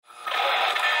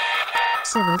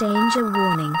civil danger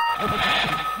warning.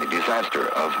 A disaster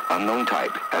of unknown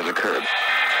type has occurred.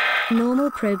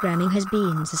 Normal programming has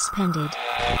been suspended.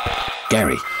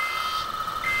 Gary,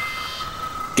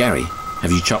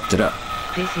 have you chopped it up?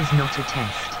 This is not a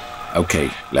test. Okay,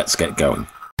 let's get going.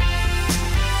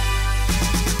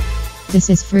 This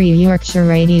is Free Yorkshire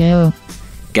Radio.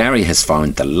 Gary has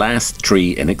found the last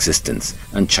tree in existence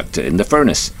and chucked it in the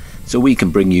furnace, so we can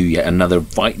bring you yet another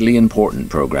vitally important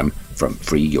programme from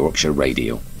Free Yorkshire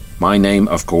Radio. My name,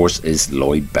 of course, is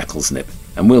Lloyd Becklesnip,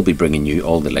 and we'll be bringing you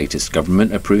all the latest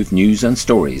government-approved news and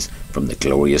stories from the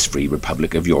glorious Free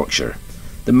Republic of Yorkshire,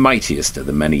 the mightiest of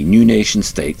the many new nation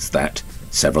states that,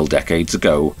 several decades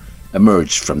ago,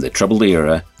 emerged from the troubled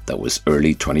era that was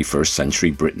early 21st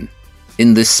century Britain.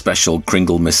 In this special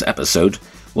Kringlemas episode,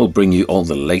 we'll bring you all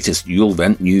the latest Yule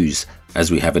Vent news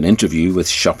as we have an interview with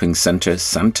shopping centre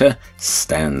Santa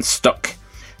Stan Stuck,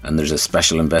 and there's a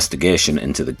special investigation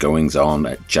into the goings-on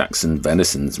at Jackson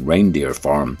Venison's reindeer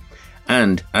farm.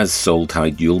 And as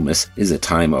Soltide Yulemas is a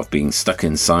time of being stuck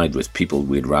inside with people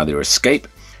we'd rather escape,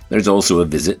 there's also a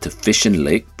visit to Fishin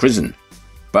Lake Prison.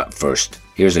 But first,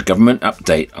 here's a government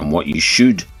update on what you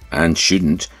should and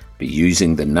shouldn't be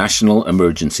using the national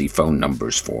emergency phone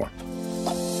numbers for.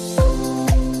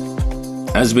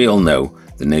 As we all know,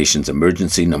 the nation's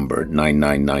emergency number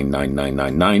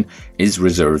 9999999 is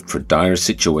reserved for dire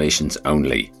situations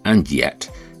only, and yet,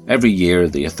 every year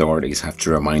the authorities have to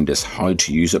remind us how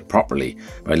to use it properly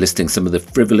by listing some of the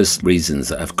frivolous reasons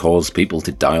that have caused people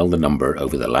to dial the number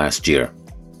over the last year.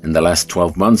 In the last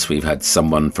 12 months we've had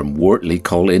someone from Wortley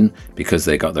call in because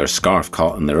they got their scarf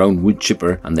caught in their own wood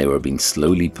chipper and they were being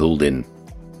slowly pulled in.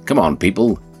 Come on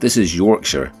people, this is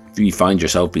Yorkshire. If you find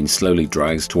yourself being slowly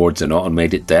dragged towards an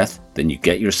automated death, then you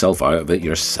get yourself out of it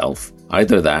yourself.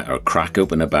 Either that or crack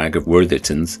open a bag of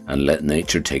Worthingtons and let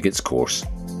nature take its course.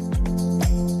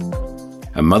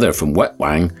 A mother from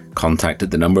Wetwang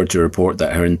contacted the number to report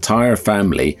that her entire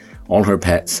family, all her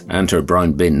pets and her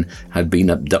brown bin had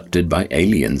been abducted by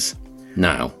aliens.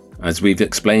 Now, as we've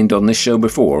explained on this show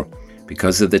before,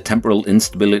 because of the temporal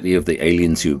instability of the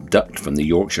aliens who abduct from the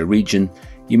Yorkshire region,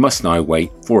 you must now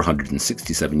wait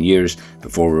 467 years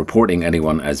before reporting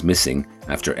anyone as missing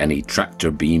after any tractor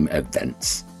beam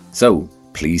events. So,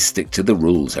 please stick to the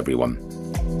rules, everyone.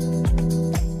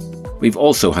 We've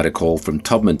also had a call from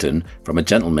Todmorden from a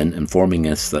gentleman informing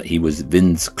us that he was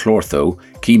Vince Clortho,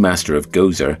 keymaster of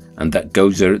Gozer, and that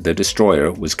Gozer the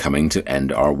Destroyer was coming to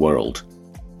end our world.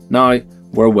 Now,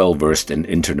 we're well versed in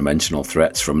interdimensional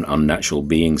threats from unnatural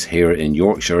beings here in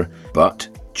Yorkshire, but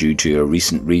due to a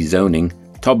recent rezoning,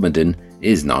 Todmorden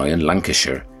is now in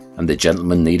Lancashire, and the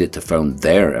gentleman needed to phone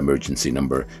their emergency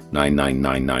number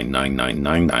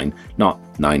 9999999, not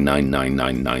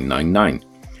 9999999.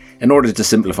 In order to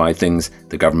simplify things,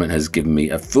 the government has given me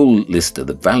a full list of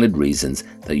the valid reasons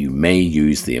that you may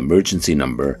use the emergency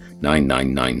number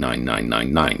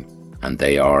 9999999, and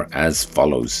they are as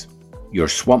follows. Your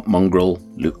swamp mongrel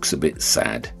looks a bit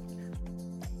sad.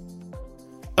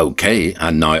 Okay,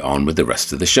 and now on with the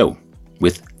rest of the show.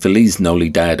 With Feliz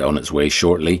Navidad on its way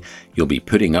shortly, you'll be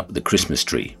putting up the Christmas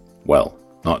tree. Well,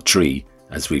 not tree,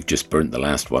 as we've just burnt the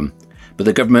last one. But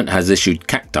the government has issued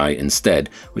cacti instead,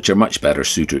 which are much better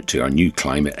suited to our new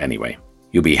climate anyway.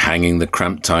 You'll be hanging the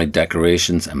Cramptide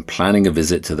decorations and planning a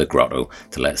visit to the grotto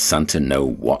to let Santa know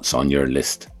what's on your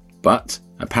list. But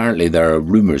apparently there are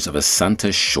rumours of a Santa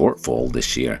shortfall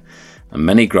this year, and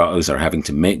many grottos are having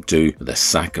to make do with a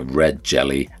sack of red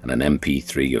jelly and an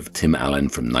MP3 of Tim Allen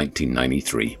from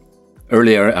 1993.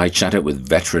 Earlier I chatted with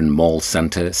veteran mall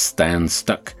Santa Stan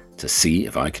Stuck to see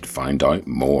if I could find out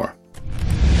more.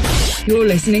 You're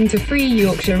listening to Free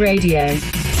Yorkshire Radio.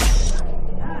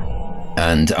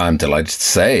 And I'm delighted to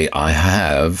say I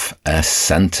have a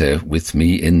Santa with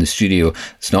me in the studio.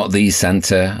 It's not the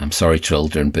Santa, I'm sorry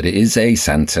children, but it is a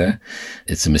Santa.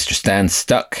 It's a Mr. Stan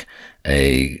Stuck,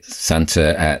 a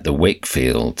Santa at the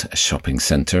Wakefield shopping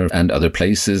centre and other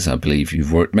places. I believe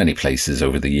you've worked many places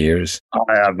over the years.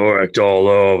 I have worked all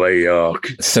over York.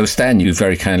 So Stan, you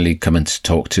very kindly come in to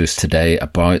talk to us today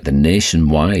about the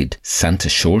nationwide Santa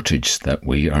shortage that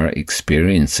we are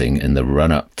experiencing in the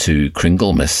run-up to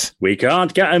Kringlemas. We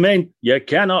can't get them in. You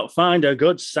cannot find a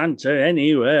good Santa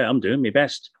anywhere. I'm doing my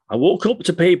best. I walk up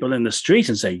to people in the street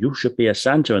and say, you should be a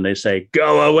Santa. And they say,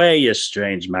 go away, you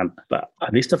strange man. But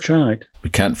at least I've tried. We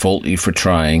can't fault you for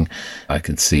trying. I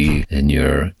can see in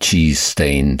your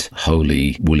cheese-stained,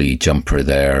 holy, woolly jumper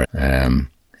there.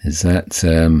 Is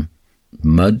that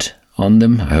mud on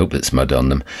them? I hope it's mud on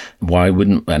them. Why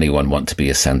wouldn't anyone want to be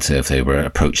a Santa if they were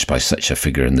approached by such a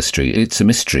figure in the street? It's a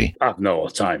mystery. I've no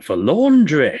time for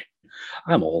laundry.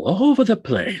 I'm all over the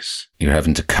place. You're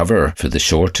having to cover for the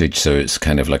shortage, so it's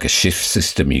kind of like a shift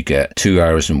system. You get 2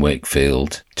 hours in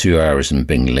Wakefield, 2 hours in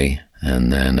Bingley,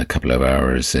 and then a couple of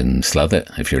hours in Slough,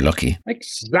 if you're lucky.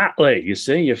 Exactly. You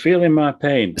see, you're feeling my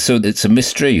pain. So it's a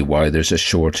mystery why there's a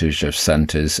shortage of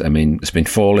Santas. I mean, it's been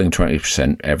falling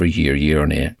 20% every year, year on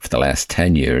year, for the last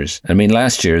 10 years. I mean,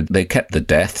 last year, they kept the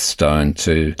deaths down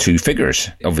to 2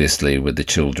 figures. Obviously, with the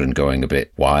children going a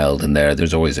bit wild in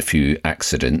there's always a few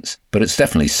accidents. But it's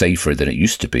definitely safer than it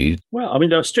used to be. Well, I mean,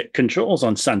 there are strict controls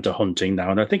on Santa hunting now,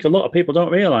 and I think a lot of people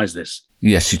don't realise this.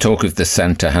 Yes, you talk of the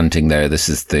Santa hunting there. This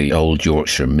is the old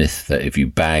Yorkshire myth that if you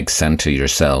bag Santa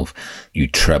yourself, you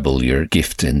treble your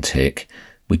gift intake.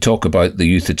 We talk about the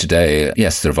youth of today.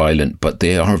 Yes, they're violent, but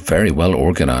they are very well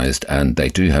organised and they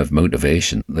do have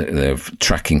motivation. They have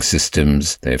tracking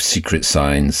systems. They have secret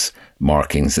signs,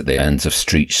 markings at the ends of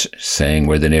streets saying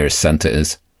where the nearest Santa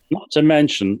is. Not to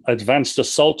mention advanced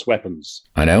assault weapons.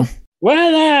 I know.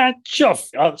 Well, chuff,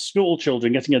 school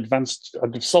children getting advanced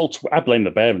assault. I blame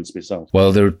the parents myself.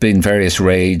 Well, there have been various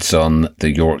raids on the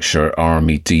Yorkshire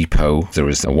Army Depot. There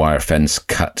was a wire fence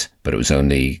cut, but it was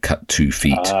only cut 2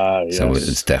 feet. Yes. So it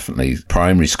was definitely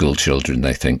primary school children,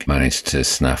 I think, managed to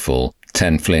snaffle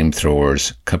 10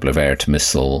 flamethrowers, a couple of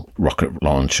air-to-missile rocket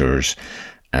launchers,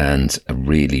 and a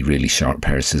really, really sharp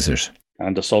pair of scissors.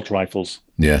 And assault rifles.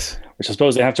 Yes. Which I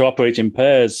suppose they have to operate in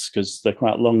pairs because they're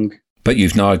quite long. But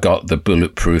you've now got the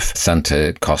bulletproof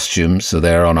Santa costumes, so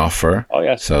they're on offer. Oh,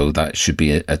 yes. So that should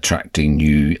be attracting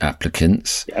new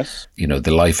applicants. Yes. You know,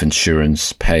 the life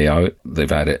insurance payout,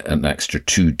 they've added an extra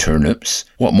 2 turnips.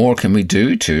 What more can we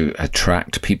do to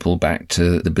attract people back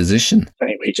to the position? I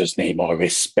think we just need more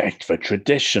respect for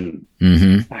tradition.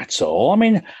 Mm-hmm. That's all. I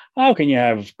mean, how can you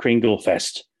have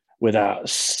Kringlefest without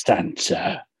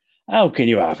Santa? How can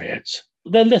you have it?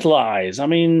 Their little eyes. I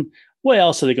mean, what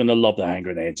else are they going to lob the hand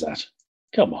grenades at?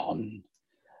 Come on.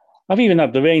 I've even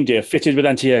had the reindeer fitted with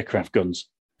anti-aircraft guns.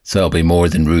 So there'll be more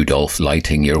than Rudolph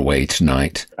lighting your way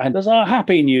tonight. And there's our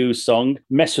Happy News song,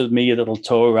 Mess With Me, You Little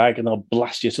Toe Rag, and I'll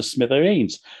Blast You to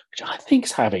Smithereens, which I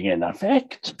think's having an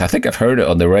effect. I think I've heard it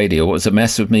on the radio. What was it?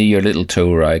 Mess with me, your little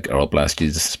toe rag, or I'll blast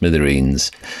you to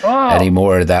smithereens. Oh. Any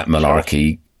more of that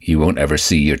malarkey, you won't ever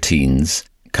see your teens.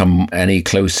 Come any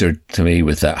closer to me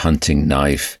with that hunting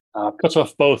knife. I'll cut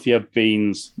off both your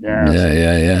beans. Yes.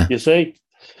 Yeah. You see?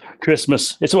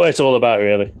 Christmas. It's what it's all about,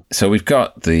 really. So we've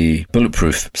got the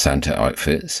bulletproof Santa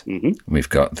outfits. Mm-hmm. We've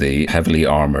got the heavily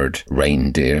armoured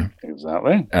reindeer.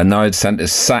 Exactly. And now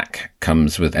Santa's sack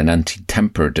comes with an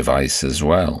anti-temper device as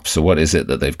well. So what is it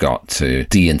that they've got to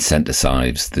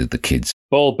de-incentivize the kids?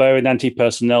 Ball-bearing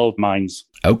anti-personnel mines.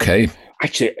 Okay.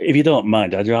 Actually, if you don't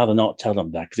mind, I'd rather not tell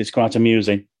them that because it's quite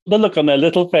amusing. The look on their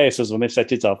little faces when they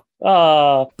set it off.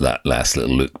 Ah. That last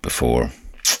little look before.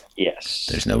 Yes.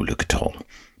 There's no look at all.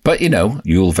 But, you know,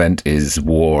 Yule Vent is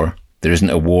war. There isn't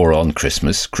a war on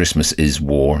Christmas. Christmas is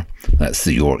war. That's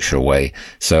the Yorkshire way.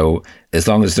 So as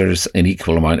long as there's an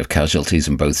equal amount of casualties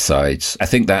on both sides, I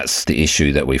think that's the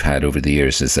issue that we've had over the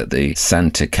years, is that the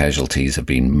Santa casualties have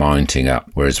been mounting up,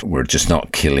 whereas we're just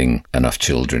not killing enough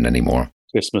children anymore.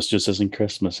 Christmas just isn't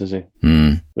Christmas, is it?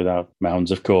 Without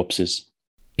mounds of corpses.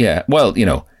 Yeah, well, you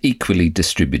know, equally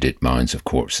distributed mounds of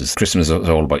corpses. Christmas is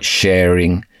all about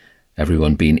sharing,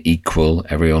 everyone being equal,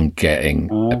 everyone getting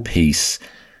a piece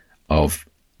of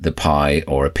the pie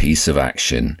or a piece of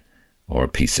action or a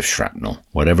piece of shrapnel.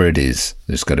 Whatever it is,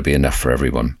 there's got to be enough for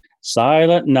everyone.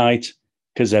 Silent night,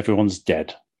 because everyone's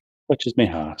dead. Touches me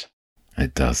heart.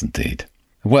 It does indeed.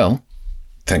 Well,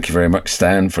 thank you very much,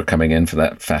 Stan, for coming in for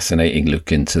that fascinating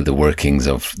look into the workings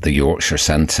of the Yorkshire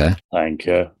Santa. Thank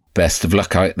you. Best of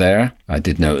luck out there. I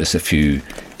did notice a few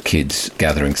kids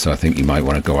gathering, so I think you might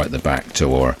want to go out the back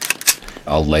door.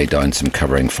 I'll lay down some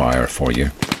covering fire for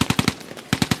you.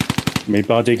 My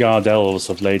bodyguard elves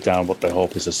have laid down what they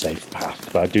hope is a safe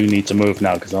path, but I do need to move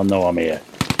now because I know I'm here.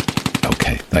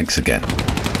 Okay, thanks again.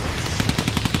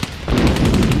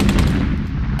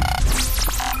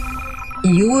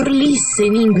 You're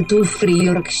listening to Free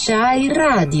Yorkshire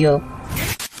Radio.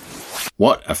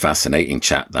 What a fascinating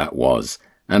chat that was.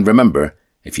 And remember,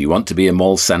 if you want to be a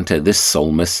mall Santa this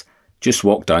Solstice, just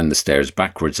walk down the stairs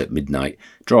backwards at midnight,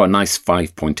 draw a nice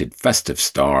 5-pointed festive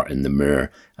star in the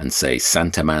mirror and say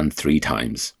Santa Man 3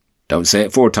 times. Don't say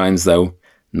it 4 times though,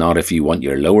 not if you want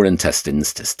your lower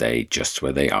intestines to stay just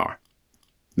where they are.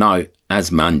 Now, as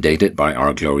mandated by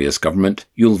our glorious government,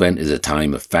 Yule Vent is a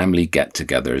time of family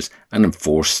get-togethers and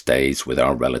enforced stays with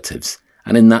our relatives.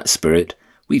 And in that spirit,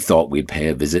 we thought we'd pay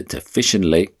a visit to Fishin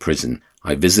Lake Prison.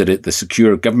 I visited the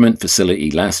secure government facility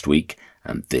last week,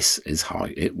 and this is how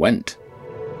it went.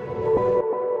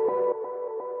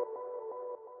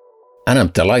 And I'm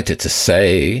delighted to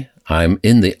say I'm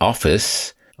in the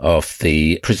office of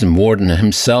the prison warden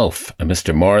himself,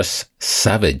 Mr. Maurice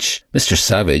Savage. Mr.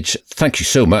 Savage, thank you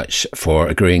so much for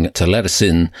agreeing to let us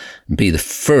in and be the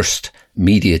first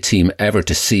media team ever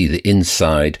to see the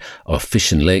inside of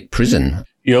Fish and Lake Prison.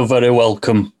 You're very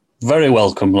welcome. Very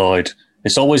welcome, Lloyd.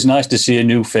 It's always nice to see a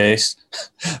new face,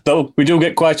 though we do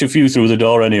get quite a few through the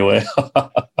door anyway.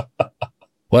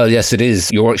 Well, yes, it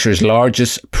is Yorkshire's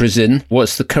largest prison.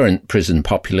 What's the current prison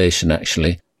population,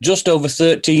 actually? Just over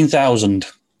 13,000.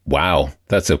 Wow,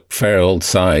 that's a fair old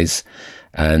size.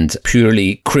 And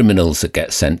purely criminals that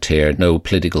get sent here, no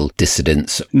political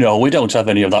dissidents. No, we don't have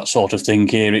any of that sort of thing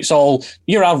here. It's all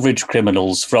your average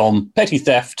criminals, from petty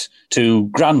theft to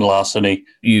grand larceny.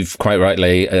 You've quite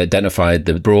rightly identified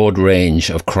the broad range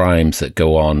of crimes that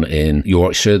go on in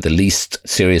Yorkshire, the least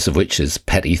serious of which is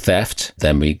petty theft.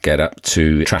 Then we get up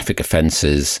to traffic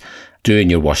offences, doing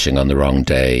your washing on the wrong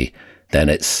day. Then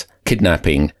it's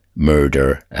kidnapping,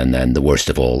 murder, and then the worst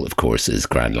of all, of course, is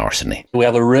grand larceny. We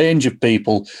have a range of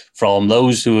people, from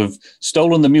those who have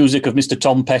stolen the music of Mr.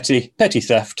 Tom Petty, petty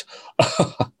theft,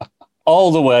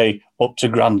 all the way up to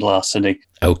grand larceny.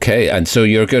 Okay, and so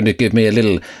you're going to give me a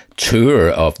little tour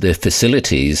of the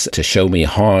facilities to show me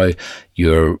how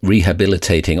you're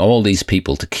rehabilitating all these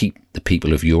people to keep the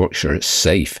people of Yorkshire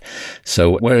safe.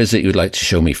 So where is it you'd like to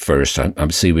show me first? I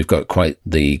see we've got quite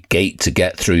the gate to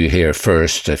get through here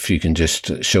first. If you can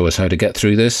just show us how to get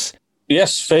through this.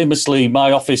 Yes, famously,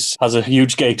 my office has a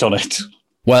huge gate on it.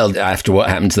 Well, after what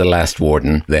happened to the last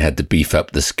warden, they had to beef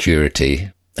up the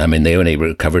security. I mean, they only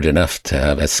recovered enough to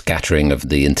have a scattering of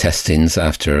the intestines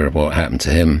after what happened to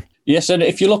him. Yes, and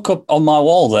if you look up on my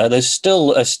wall there, there's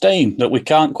still a stain that we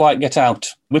can't quite get out.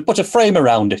 We put a frame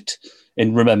around it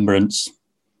in remembrance.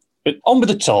 But on with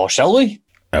the tour, shall we?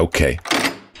 Okay.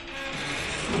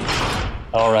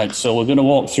 All right, so we're going to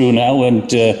walk through now,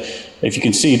 and if you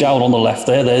can see down on the left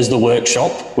there, there's the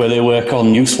workshop where they work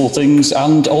on useful things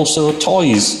and also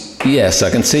toys. Yes,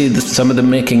 I can see some of them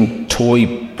making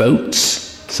toy boats.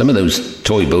 Some of those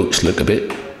toy boats look a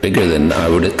bit bigger than I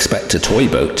would expect a toy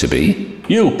boat to be.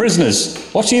 You, prisoners,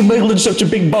 what are you building such a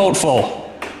big boat for?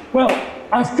 Well,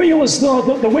 I feel as though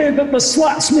that the way that the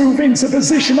slats move into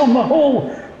position on the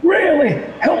hull really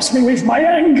helps me with my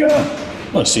anger.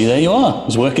 Well, see, there you are.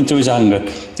 He's working through his anger.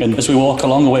 And as we walk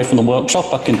along away from the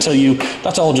workshop, I can tell you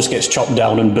that all just gets chopped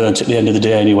down and burnt at the end of the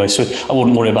day anyway, so I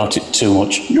wouldn't worry about it too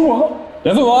much. You what?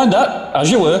 Never mind that,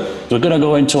 as you were. We're going to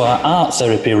go into our art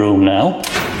therapy room now.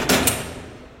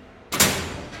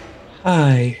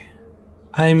 Hi,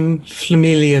 I'm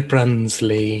Flamilia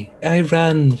Brunsley. I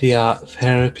ran the art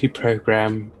therapy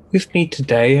program. With me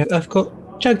today, I've got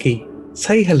Juggy.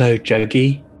 Say hello,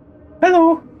 Juggy.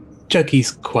 Hello.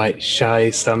 Juggy's quite shy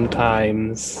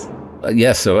sometimes.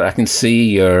 Yes, so I can see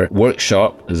your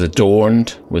workshop is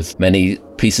adorned with many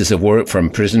pieces of work from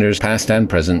prisoners past and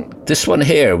present. This one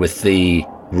here with the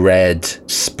red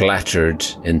splattered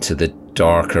into the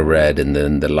darker red and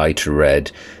then the lighter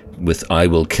red with "I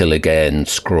will kill again"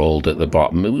 scrawled at the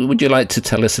bottom. Would you like to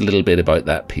tell us a little bit about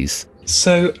that piece?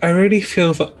 So I really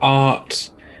feel that art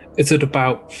is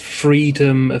about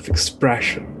freedom of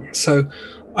expression. So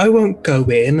I won't go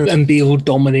in and be all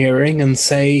domineering and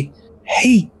say,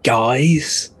 hey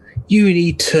guys, you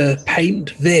need to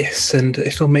paint this and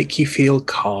it'll make you feel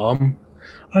calm.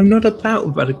 I'm not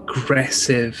about that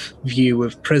aggressive view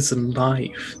of prison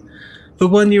life. The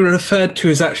one you referred to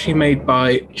is actually made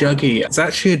by Juggy. It's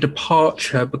actually a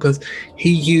departure because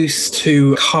he used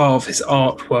to carve his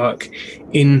artwork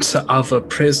into other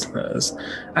prisoners.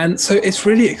 And so it's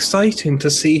really exciting to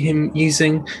see him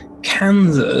using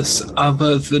canvas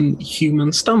other than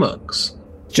human stomachs.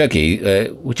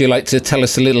 Juggy, would you like to tell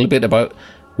us a little bit about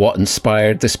what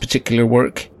inspired this particular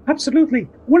work? Absolutely.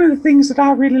 One of the things that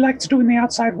I really like to do in the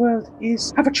outside world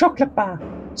is have a chocolate bar.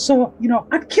 So,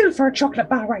 I'd kill for a chocolate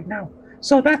bar right now.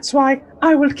 So that's why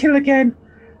I will kill again.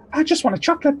 I just want a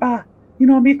chocolate bar.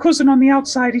 My cousin on the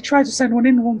outside, he tried to send one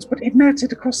in once, but it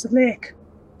melted across the lake.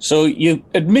 So you're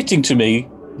admitting to me,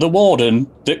 the warden,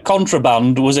 that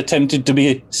contraband was attempted to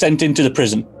be sent into the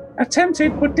prison?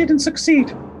 Attempted, but didn't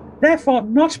succeed. Therefore,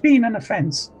 not being an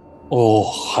offence.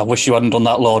 Oh, I wish you hadn't done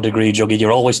that law degree, Juggy.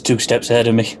 You're always 2 steps ahead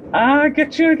of me. I'll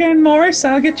get you again, Maurice.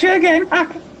 I'll get you again.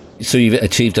 So you've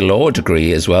achieved a law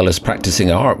degree as well as practicing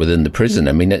art within the prison.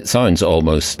 I mean, it sounds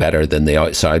almost better than the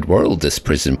outside world, this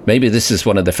prison. Maybe this is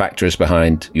one of the factors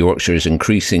behind Yorkshire's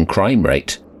increasing crime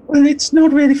rate. Well, it's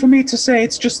not really for me to say.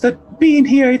 It's just that being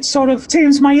here, it sort of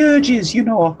tames my urges,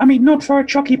 I mean, not for a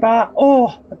chocky bar.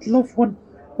 Oh, I'd love one.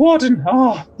 Warden,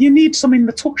 you need some in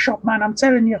the tuck shop, man, I'm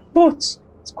telling you. But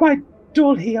it's quite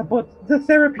dull here, but the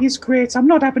therapy is great. I'm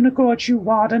not having a go at you,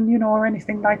 Warden, or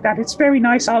anything like that. It's very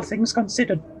nice, all things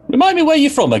considered. Remind me where you're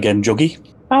from again, Juggy.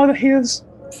 Oh, the hills.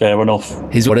 Fair enough.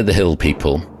 He's one of the hill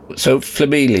people. So,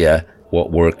 Flamelia,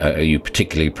 what work are you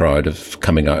particularly proud of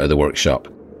coming out of the workshop?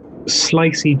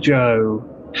 Slicey Joe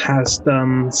has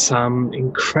done some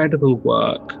incredible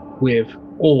work with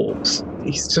orbs.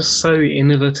 He's just so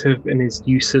innovative in his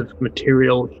use of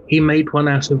material. He made one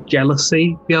out of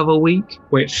jealousy the other week,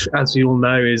 which, as you'll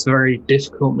know, is very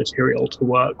difficult material to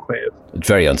work with. It's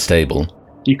very unstable.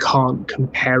 You can't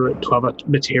compare it to other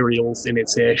materials in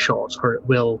its earshot, or it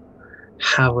will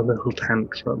have a little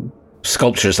tantrum.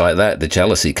 Sculptures like that, the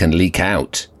jealousy can leak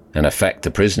out and affect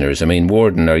the prisoners. I mean,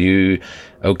 Warden, are you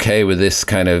okay with this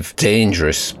kind of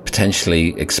dangerous,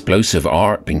 potentially explosive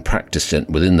art being practiced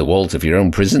within the walls of your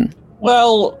own prison?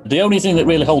 Well, the only thing that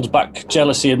really holds back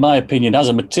jealousy, in my opinion, as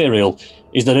a material,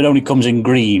 is that it only comes in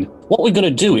green. What we're going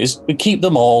to do is we keep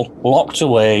them all locked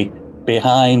away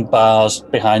behind bars,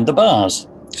 behind the bars.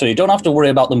 So you don't have to worry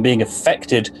about them being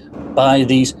affected by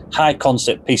these high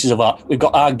concept pieces of art. We've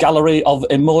got our gallery of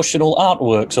emotional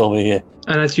artworks over here.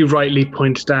 And as you rightly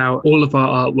pointed out, all of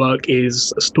our artwork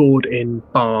is stored in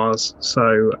bars.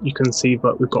 So you can see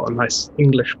that we've got a nice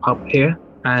English pub here,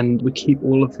 and we keep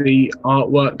all of the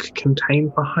artwork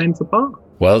contained behind the bar.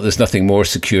 Well, there's nothing more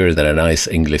secure than a nice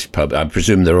English pub. I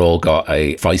presume they're all got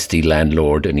a feisty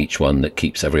landlord in each one that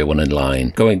keeps everyone in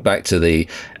line. Going back to the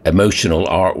emotional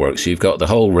artworks, you've got the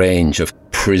whole range of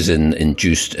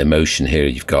prison-induced emotion here.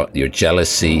 You've got your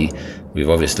jealousy. We've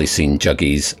obviously seen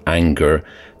Juggy's anger.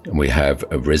 And we have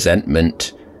a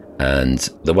resentment. And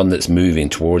the one that's moving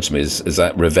towards me, is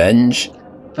that revenge?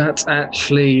 That's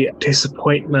actually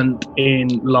disappointment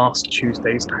in last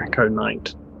Tuesday's taco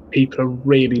night. People are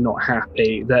really not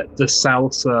happy that the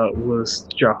salsa was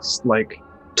just like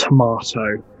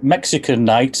tomato. Mexican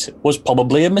night was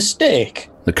probably a mistake.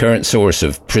 The current source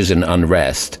of prison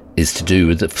unrest is to do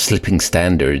with the slipping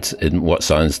standards in what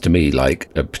sounds to me like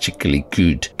a particularly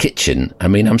good kitchen. I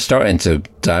mean, I'm starting to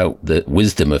doubt the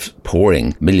wisdom of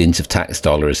pouring millions of tax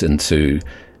dollars into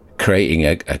creating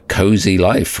a cozy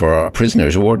life for our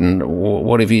prisoners. Warden,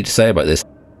 what have you to say about this?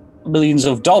 Millions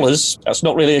of dollars, that's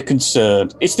not really a concern.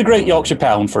 It's the Great Yorkshire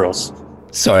Pound for us.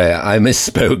 Sorry, I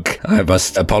misspoke. I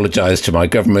must apologise to my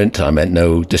government. I meant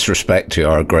no disrespect to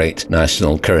our great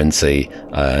national currency.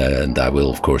 And I will,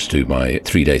 of course, do my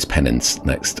 3 days penance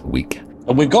next week.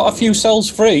 And we've got a few cells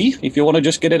free, if you want to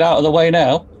just get it out of the way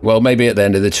now. Well, maybe at the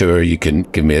end of the tour, you can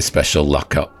give me a special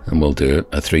lock-up and we'll do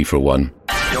a 3-for-1.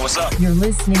 Yo, what's up? You're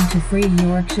listening to Free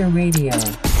Yorkshire Radio.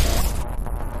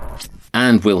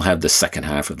 And we'll have the second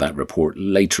half of that report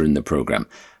later in the programme.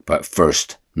 But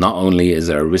first, not only is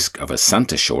there a risk of a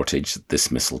Santa shortage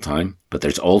this missile time, but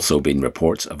there's also been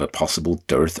reports of a possible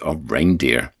dearth of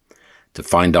reindeer. To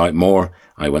find out more,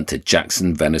 I went to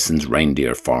Jackson Venison's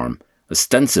reindeer farm,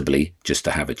 ostensibly just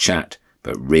to have a chat,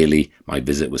 but really my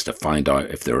visit was to find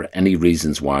out if there are any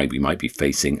reasons why we might be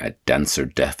facing a dancer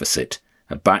deficit,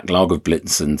 a backlog of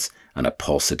Blitzens and a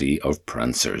paucity of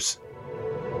prancers.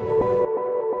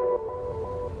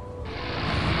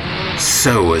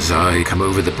 So as I come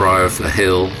over the brow of the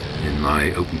hill in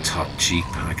my open-top Jeep,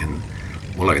 I can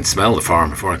smell the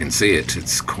farm before I can see it.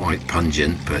 It's quite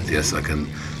pungent, but yes, I can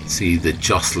see the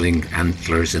jostling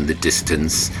antlers in the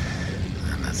distance.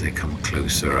 And as they come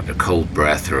closer, a cold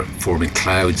breath are forming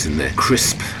clouds in the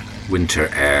crisp winter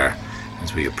air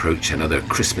as we approach another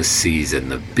Christmas season,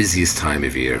 the busiest time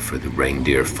of year for the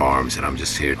reindeer farms. And I'm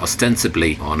just here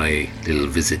ostensibly on a little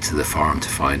visit to the farm to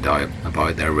find out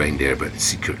about their reindeer, but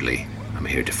secretly I'm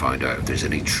here to find out if there's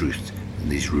any truth in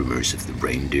these rumours of the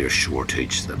reindeer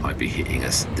shortage that might be hitting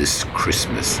us this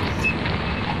Christmas.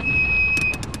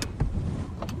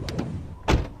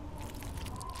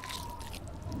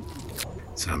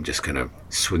 So I'm just going to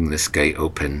swing this gate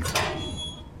open,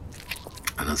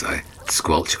 and as I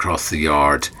squelch across the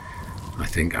yard, I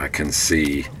think I can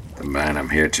see the man I'm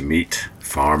here to meet,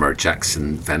 Farmer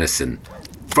Jackson Venison.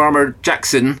 Farmer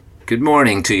Jackson, good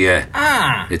morning to you.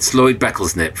 It's Lloyd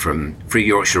Becklesnip from Free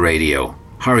Yorkshire Radio.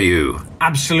 How are you?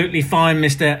 Absolutely fine,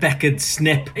 Mr.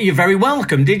 Beckard-Snip. You're very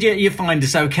welcome. Did you find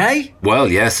us okay?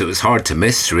 Well, yes, it was hard to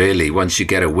miss, really, once you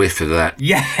get a whiff of that.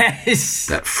 Yes!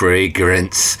 That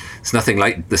fragrance. It's nothing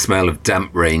like the smell of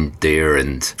damp reindeer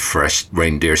and fresh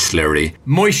reindeer slurry.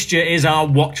 Moisture is our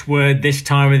watchword this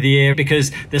time of the year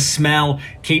because the smell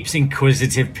keeps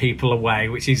inquisitive people away,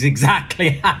 which is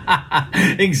exactly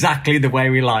the way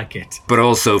we like it. But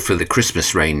also for the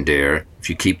Christmas reindeer, if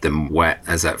you keep them wet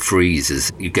as that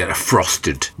freezes, you get a frost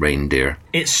fostered reindeer?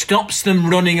 It stops them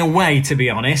running away, to be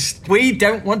honest. We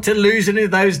don't want to lose any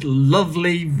of those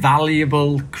lovely,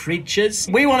 valuable creatures.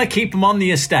 We want to keep them on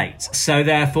the estate. So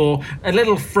therefore, a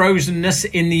little frozenness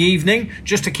in the evening,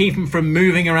 just to keep them from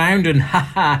moving around and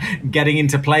getting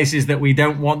into places that we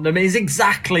don't want them, is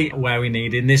exactly where we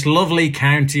need in this lovely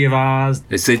county of ours.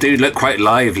 Yes, they do look quite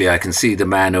lively. I can see the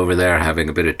man over there having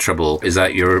a bit of trouble. Is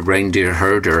that your reindeer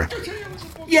herder?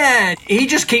 Yeah, he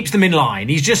just keeps them in line.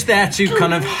 He's just there to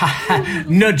kind of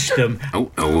nudge them.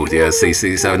 Oh, yes,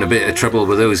 he's having a bit of trouble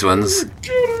with those ones.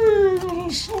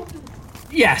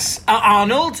 Yes,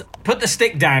 Arnold, put the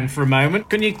stick down for a moment.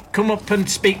 Can you come up and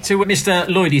speak to Mr.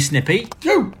 Lloydie Snippy?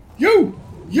 You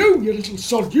little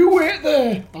sod, you wait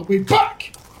there. I'll be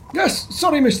back. Yes,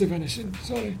 sorry, Mr. Venison,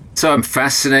 sorry. So I'm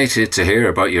fascinated to hear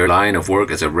about your line of work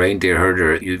as a reindeer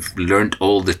herder. You've learnt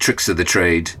all the tricks of the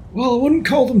trade. Well, I wouldn't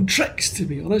call them tricks, to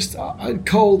be honest. I'd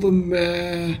call them,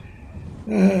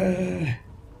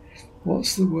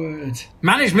 what's the word?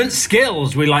 Management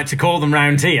skills, we like to call them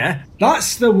round here.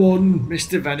 That's the one,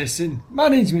 Mr. Venison.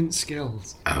 Management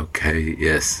skills. Okay,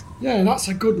 yes. Yeah, that's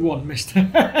a good one, mister.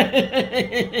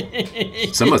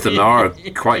 Some of them are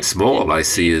quite small, I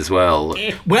see as well.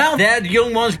 Well, they're the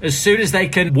young ones. As soon as they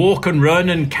can walk and run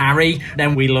and carry,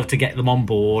 then we love to get them on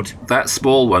board. That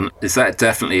small one, is that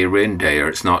definitely a reindeer?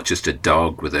 It's not just a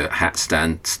dog with a hat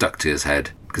stand stuck to his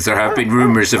head? Because there have been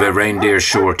rumours of a reindeer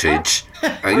shortage.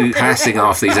 Are you passing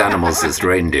off these animals as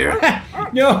reindeer?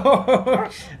 No,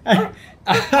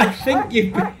 I think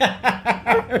you...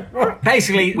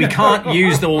 Basically, we can't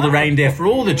use all the reindeer for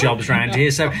all the jobs around here.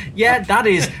 So, yeah, that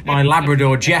is my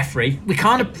Labrador, Jeffrey. We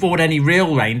can't afford any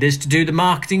real reindeers to do the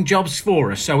marketing jobs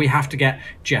for us. So we have to get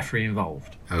Jeffrey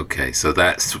involved. Okay, so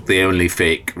that's the only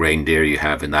fake reindeer you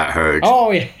have in that herd. Oh,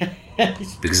 yeah.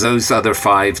 Because those other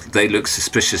 5, they look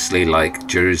suspiciously like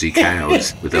Jersey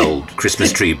cows with old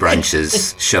Christmas tree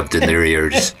branches shoved in their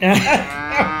ears.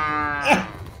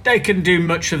 They can do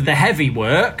much of the heavy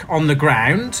work on the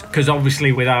ground, because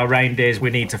obviously with our reindeers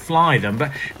we need to fly them,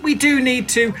 but we do need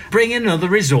to bring in other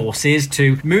resources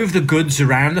to move the goods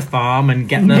around the farm and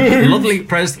get the lovely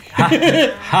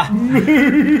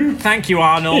Thank you,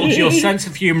 Arnold. Your sense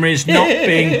of humour is not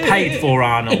being paid for,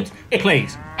 Arnold.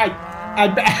 Please.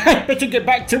 I'd better get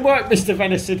back to work, Mr.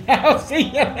 Venison. I'll see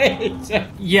you later.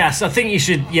 Yes, I think you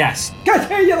should, yes. Get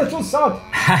here, you little sod.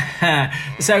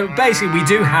 So basically we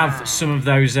do have some of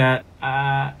those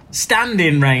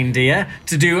stand-in reindeer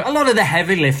to do a lot of the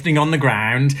heavy lifting on the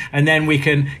ground, and then we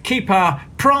can keep our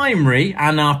primary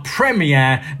and our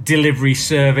premier delivery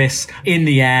service in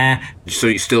the air. So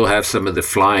you still have some of the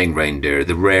flying reindeer,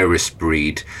 the rarest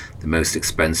breed, the most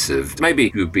expensive.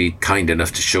 Maybe you'd be kind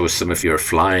enough to show us some of your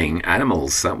flying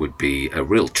animals. That would be a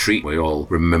real treat. We all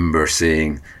remember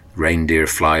seeing reindeer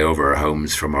fly over our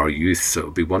homes from our youth, so it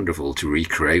would be wonderful to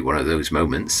recreate one of those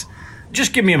moments.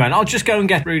 Just give me a moment. I'll just go and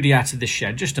get Rudy out of this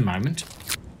shed. Just a moment.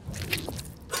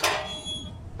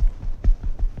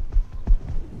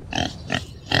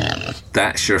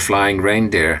 That's your flying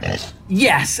reindeer?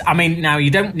 Yes. I mean, now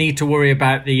you don't need to worry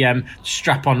about the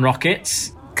strap-on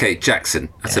rockets. Okay, Jackson,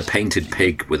 that's a painted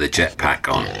pig with a jetpack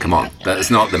on. Come on, that is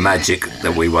not the magic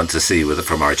that we want to see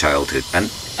from our childhood. And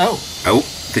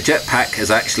the jetpack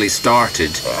has actually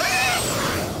started.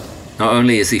 Not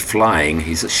only is he flying,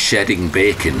 he's shedding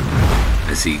bacon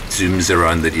as he zooms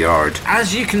around the yard.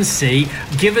 As you can see,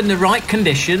 given the right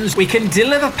conditions, we can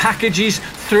deliver packages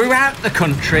throughout the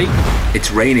country.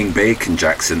 It's raining bacon,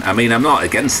 Jackson. I mean, I'm not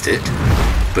against it,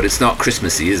 but it's not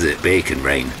Christmassy, is it? Bacon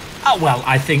rain. Oh, well,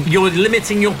 I think you're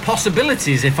limiting your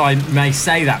possibilities, if I may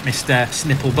say that, Mr.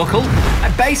 Snipplebuckle.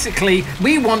 Basically,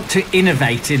 we want to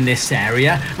innovate in this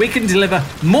area. We can deliver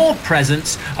more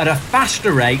presents at a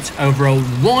faster rate over a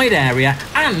wide area,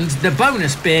 and the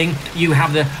bonus being you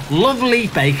have the lovely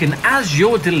bacon as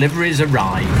your deliveries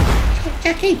arrive.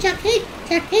 Jackie, who's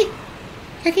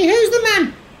the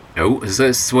man? Oh, is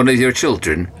this one of your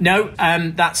children? No,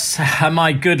 that's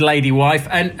my good lady wife.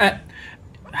 And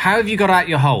how have you got out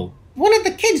your hole? One of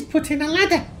the kids put in a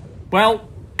ladder. Well,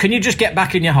 can you just get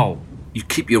back in your hole? You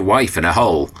keep your wife in a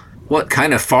hole? What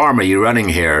kind of farm are you running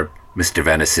here, Mr.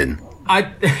 Venison?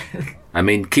 I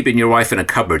mean, keeping your wife in a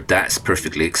cupboard, that's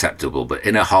perfectly acceptable, but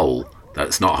in a hole,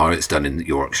 that's not how it's done in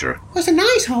Yorkshire. Well, it's a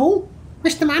nice hole.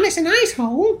 Mr. Man, it's a nice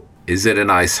hole. Is it a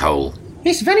nice hole?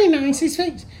 It's very nice. It's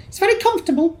very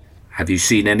comfortable. Have you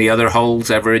seen any other holes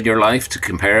ever in your life to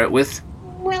compare it with?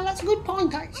 Well, that's a good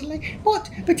point, actually. But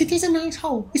it is a nice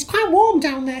hole. It's quite warm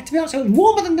down there, to be honest. It's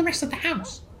warmer than the rest of the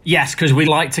house. Yes, because we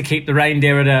like to keep the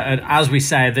reindeer at as we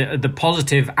say, the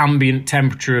positive ambient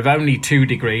temperature of only 2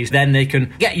 degrees. Then they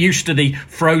can get used to the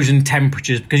frozen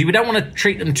temperatures, because we don't want to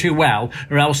treat them too well,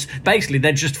 or else basically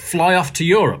they'd just fly off to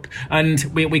Europe. And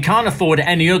we can't afford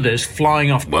any others flying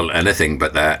off. Well, anything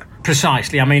but that.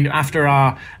 Precisely. I mean, after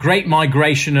our great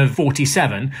migration of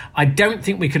 47, I don't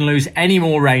think we can lose any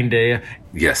more reindeer.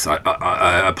 Yes,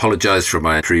 I apologise for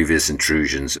my previous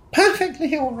intrusions.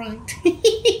 Perfectly all right.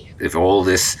 If all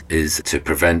this is to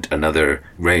prevent another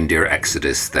reindeer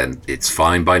exodus, then it's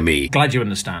fine by me. Glad you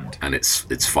understand. And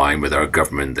it's fine with our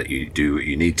government that you do what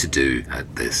you need to do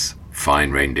at this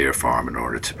fine reindeer farm in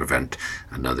order to prevent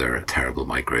another terrible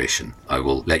migration. I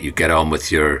will let you get on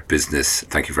with your business.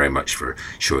 Thank you very much for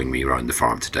showing me around the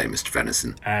farm today, Mr.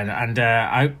 Venison.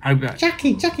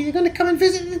 Jackie, you're going to come and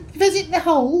visit the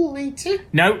hole later?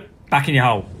 No, back in your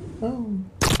hole. Oh.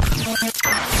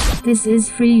 This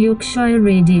is Free Yorkshire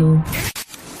Radio.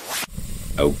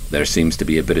 Oh, there seems to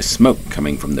be a bit of smoke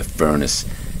coming from the furnace.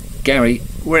 Gary,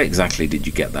 where exactly did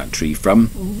you get that tree from?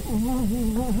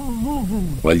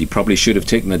 Well, you probably should have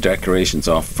taken the decorations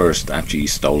off first after you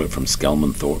stole it from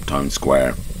Skelmanthorpe Town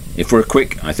Square. If we're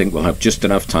quick, I think we'll have just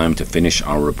enough time to finish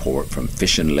our report from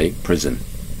Fishin Lake Prison.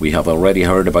 We have already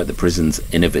heard about the prison's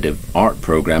innovative art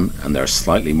programme and their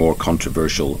slightly more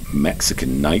controversial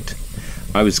Mexican night.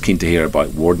 I was keen to hear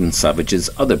about Warden Savage's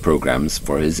other programmes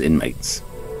for his inmates.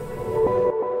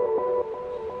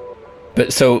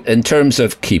 But so, in terms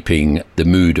of keeping the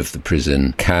mood of the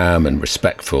prison calm and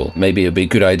respectful, maybe it would be a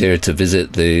good idea to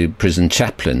visit the prison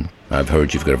chaplain. I've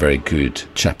heard you've got a very good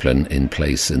chaplain in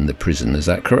place in the prison, is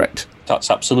that correct? That's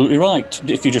absolutely right.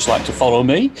 If you just like to follow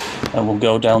me, and we'll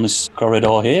go down this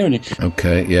corridor here.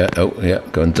 Okay, yeah,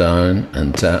 going down,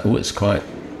 and it's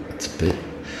a bit...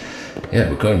 Yeah,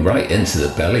 we're going right into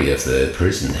the belly of the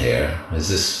prison here. Is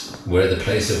this where the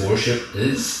place of worship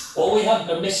is? Well, we had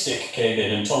a mystic came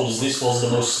in and told us this was the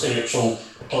most spiritual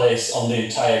place on the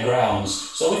entire grounds,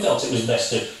 so we felt it was best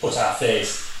to put our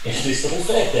faith into this little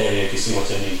faith area, if you see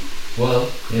what I mean. Well,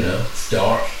 it's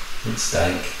dark, it's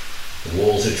stank, the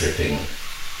walls are dripping.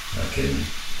 I can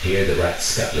hear the rats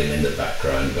scuttling in the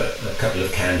background, but a couple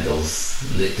of candles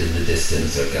lit in the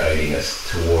distance are guiding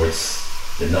us towards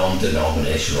the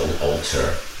non-denominational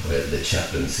altar where the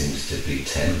chaplain seems to be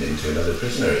tending to another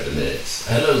prisoner at the minute.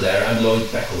 Hello there, I'm Lloyd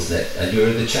Beckles, and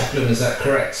you're the chaplain, is that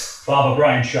correct? Father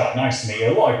Brian Sharp, nice to meet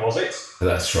you. Lloyd, was it?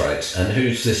 That's right. And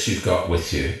who's this you've got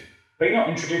with you? Peanut,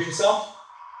 introduce yourself.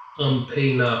 I'm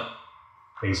Peanut.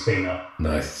 Please, Peanut.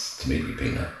 Nice to meet you,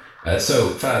 Peanut. So,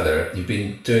 Father, you've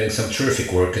been doing some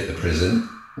terrific work at the prison.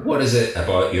 What is it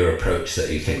about your approach that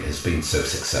you think has been so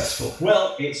successful?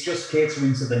 Well, it's just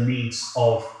catering to the needs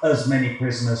of as many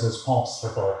prisoners as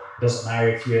possible. It doesn't matter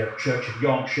if you're Church of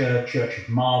Yorkshire, Church of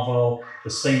Marvel, the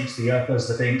Saints, the Earthers,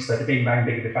 the Dinks, the Bing Bang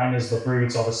Biggity Bangers, the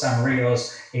Broods, or the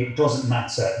Samarios. It doesn't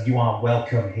matter. You are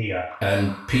welcome here.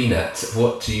 And Peanut,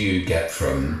 what do you get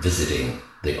from visiting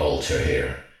the altar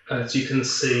here? As you can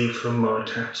see from my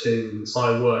tattoos,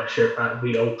 I worship at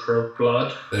the altar of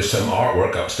blood. There's some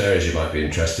artwork upstairs you might be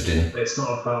interested in. It's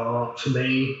not about art for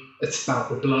me, it's about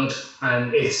the blood.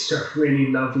 And it's just really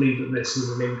lovely that this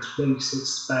is an inclusive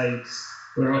space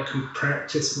where I can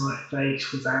practice my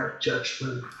faith without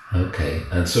judgment. Okay,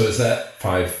 and so is that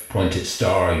 5-pointed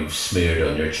star you've smeared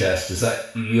on your chest, is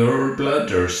that your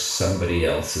blood or somebody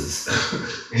else's?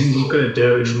 I'm not going to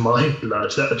do it with my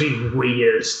blood, that would be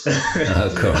weird.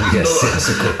 Oh, God, yes,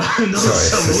 of course. Not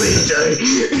some weirdo.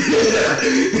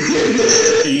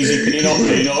 Easy, Peanut.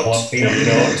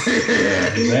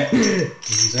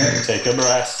 Easy. Take a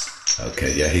breath.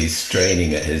 Okay, yeah, he's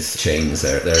straining at his chains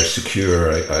there. They're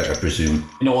secure, I presume.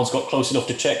 No one's got close enough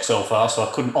to check so far, so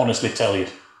I couldn't honestly tell you.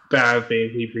 Bad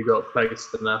being people got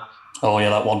close enough. Oh yeah,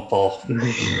 that one poor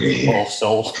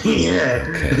soul. Yeah.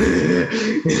 Okay.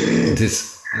 It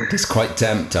is quite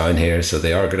damp down here, so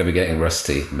they are going to be getting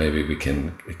rusty. Maybe we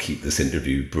can keep this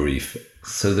interview brief.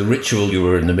 So the ritual you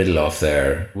were in the middle of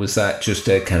there, was that just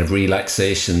a kind of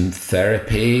relaxation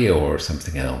therapy or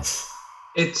something else?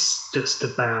 It's just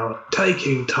about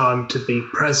taking time to be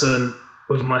present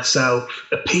with myself.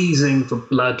 Appeasing the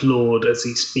Blood Lord as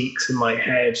he speaks in my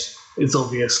head is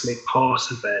obviously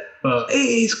part of it, but it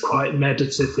is quite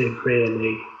meditative,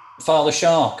 really. Father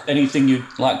Shark, anything you'd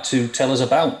like to tell us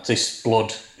about this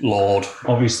Blood Lord?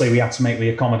 Obviously, we had to make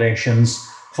the accommodations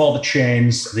for the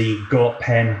chains, the goat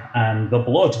pen, and the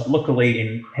blood. Luckily,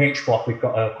 in H Block, we've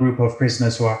got a group of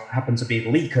prisoners who happen to be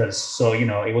leakers, so,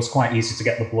 it was quite easy to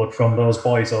get the blood from those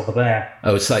boys over there.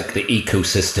 Oh, it's like the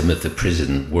ecosystem of the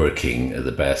prison working at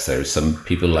the best. There are some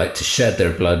people like to shed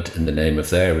their blood in the name of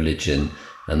their religion,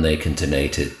 and they can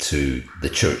donate it to the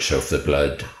Church of the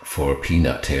Blood for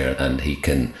Peanut here, and he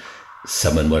can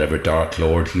summon whatever Dark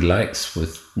Lord he likes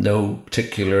with no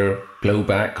particular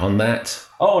blowback on that.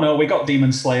 Oh no, we got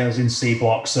Demon Slayers in C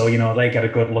Block, so, they get a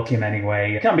good look in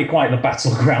anyway. It can be quite the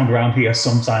battleground around here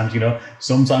sometimes,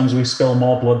 Sometimes we spill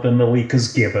more blood than the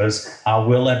leakers give us. I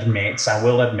will admit.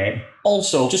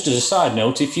 Also, just as a side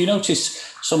note, if you notice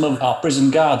some of our prison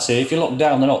guards here, if you look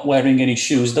down, they're not wearing any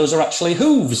shoes. Those are actually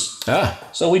hooves.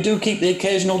 So we do keep the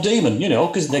occasional demon,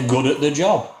 because they're good at their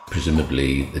job.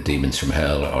 Presumably the demons from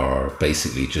hell are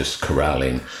basically just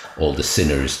corralling all the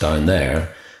sinners down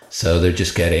there. So they're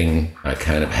just getting a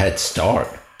kind of head start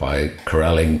by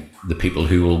corralling the people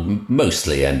who will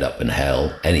mostly end up in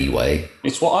hell anyway.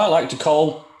 It's what I like to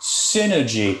call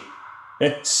synergy.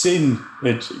 Yes.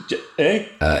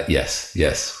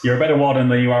 You're a better warden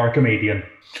than you are a comedian.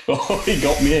 Oh, he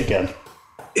got me again.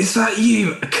 Is that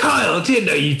you? Kyle, I didn't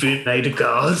know you'd been made a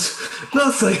guard.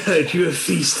 Last I heard, you were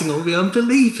feasting on the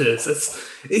unbelievers.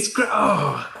 It's great.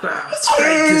 Oh, wow,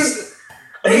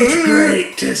 it's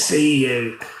great to see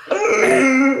you.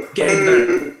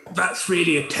 Again, that's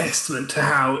really a testament to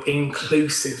how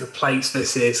inclusive a place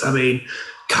this is. I mean,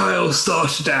 Kyle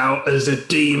started out as a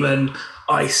demon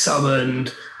I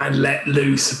summoned and let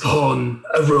loose upon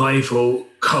a rival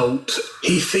cult.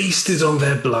 He feasted on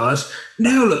their blood.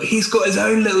 Now look, he's got his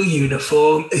own little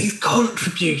uniform. He's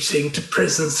contributing to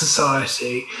prison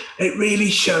society. It really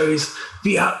shows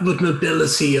the upward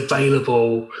mobility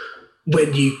available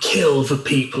when you kill the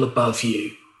people above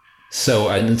you. So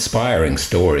an inspiring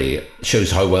story.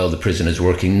 Shows how well the prison is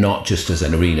working, not just as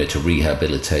an arena to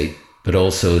rehabilitate, but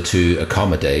also to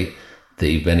accommodate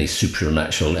the many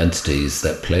supernatural entities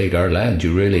that plague our land.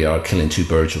 You really are killing two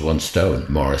birds with one stone,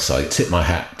 Morris. I tip my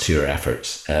hat to your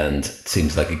efforts, and it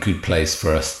seems like a good place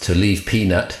for us to leave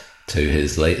Peanut to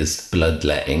his latest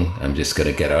bloodletting. I'm just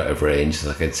going to get out of range so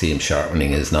I can see him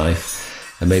sharpening his knife.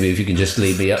 And maybe if you can just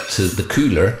lead me up to the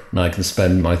cooler and I can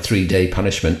spend my 3-day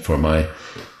punishment for my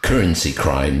currency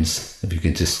crimes. If you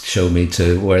can just show me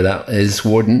to where that is,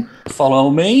 Warden. Follow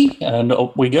me, and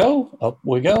up we go.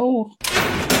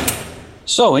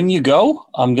 So in you go.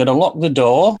 I'm going to lock the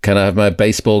door. Can I have my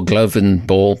baseball glove and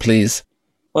ball, please?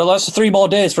 Well, that's 3 more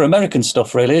days for American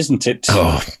stuff, really, isn't it?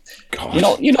 Oh,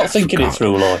 God. You're not thinking it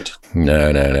through, Lloyd.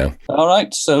 No. All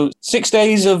right, so 6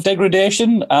 days of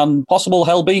degradation and possible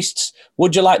hell beasts.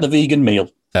 Would you like the vegan meal?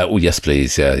 Oh, yes,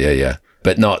 please. Yeah.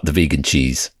 But not the vegan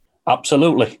cheese.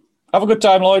 Absolutely. Have a good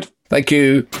time, Lloyd. Thank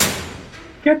you.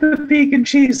 Get the vegan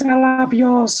cheese, I'll have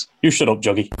yours. You shut up,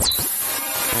 Juggy.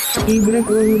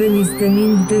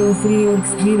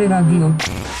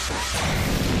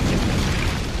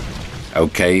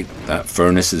 Okay, that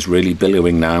furnace is really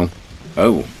billowing now.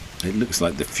 Oh, it looks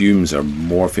like the fumes are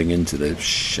morphing into the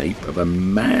shape of a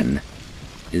man.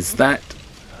 Is that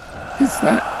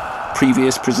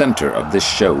previous presenter of this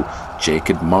show,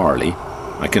 Jacob Marley?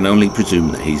 I can only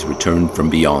presume that he's returned from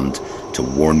beyond to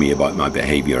warn me about my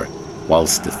behaviour,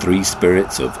 whilst the 3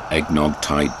 spirits of Eggnog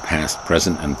Tide past,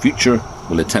 present and future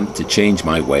will attempt to change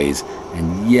my ways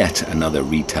in yet another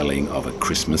retelling of A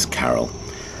Christmas Carol.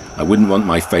 I wouldn't want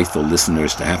my faithful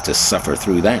listeners to have to suffer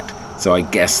through that, so I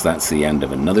guess that's the end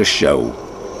of another show.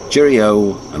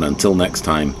 Cheerio, and until next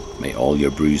time, may all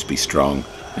your brews be strong,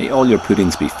 may all your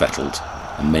puddings be fettled,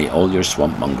 and may all your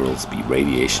swamp mongrels be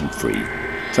radiation free.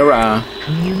 Ta-ra!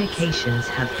 Communications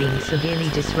have been severely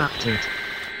disrupted.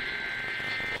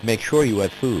 Make sure you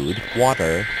have food,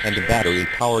 water, and a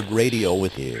battery-powered radio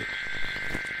with you.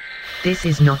 This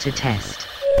is not a test.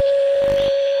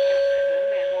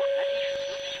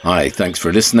 Hi, thanks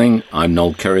for listening. I'm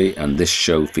Noel Curry, and this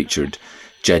show featured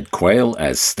Jed Quayle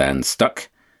as Stan Stuck,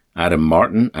 Adam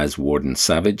Martin as Warden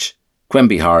Savage,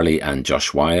 Quimby Harley and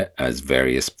Josh Wyatt as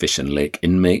various Fish and Lake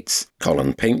inmates,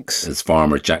 Colin Pinks as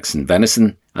Farmer Jackson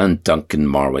Venison, and Duncan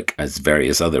Marwick as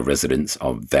various other residents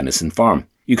of Venison Farm.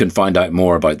 You can find out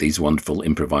more about these wonderful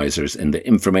improvisers in the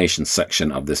information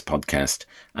section of this podcast,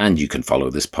 and you can follow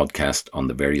this podcast on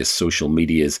the various social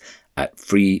medias at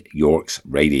Free Yorks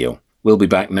Radio. We'll be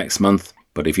back next month,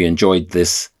 but if you enjoyed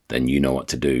this, then you know what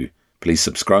to do. Please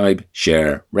subscribe,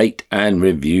 share, rate and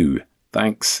review.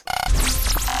 Thanks.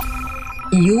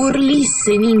 You're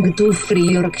listening to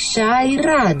Free Yorkshire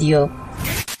Radio.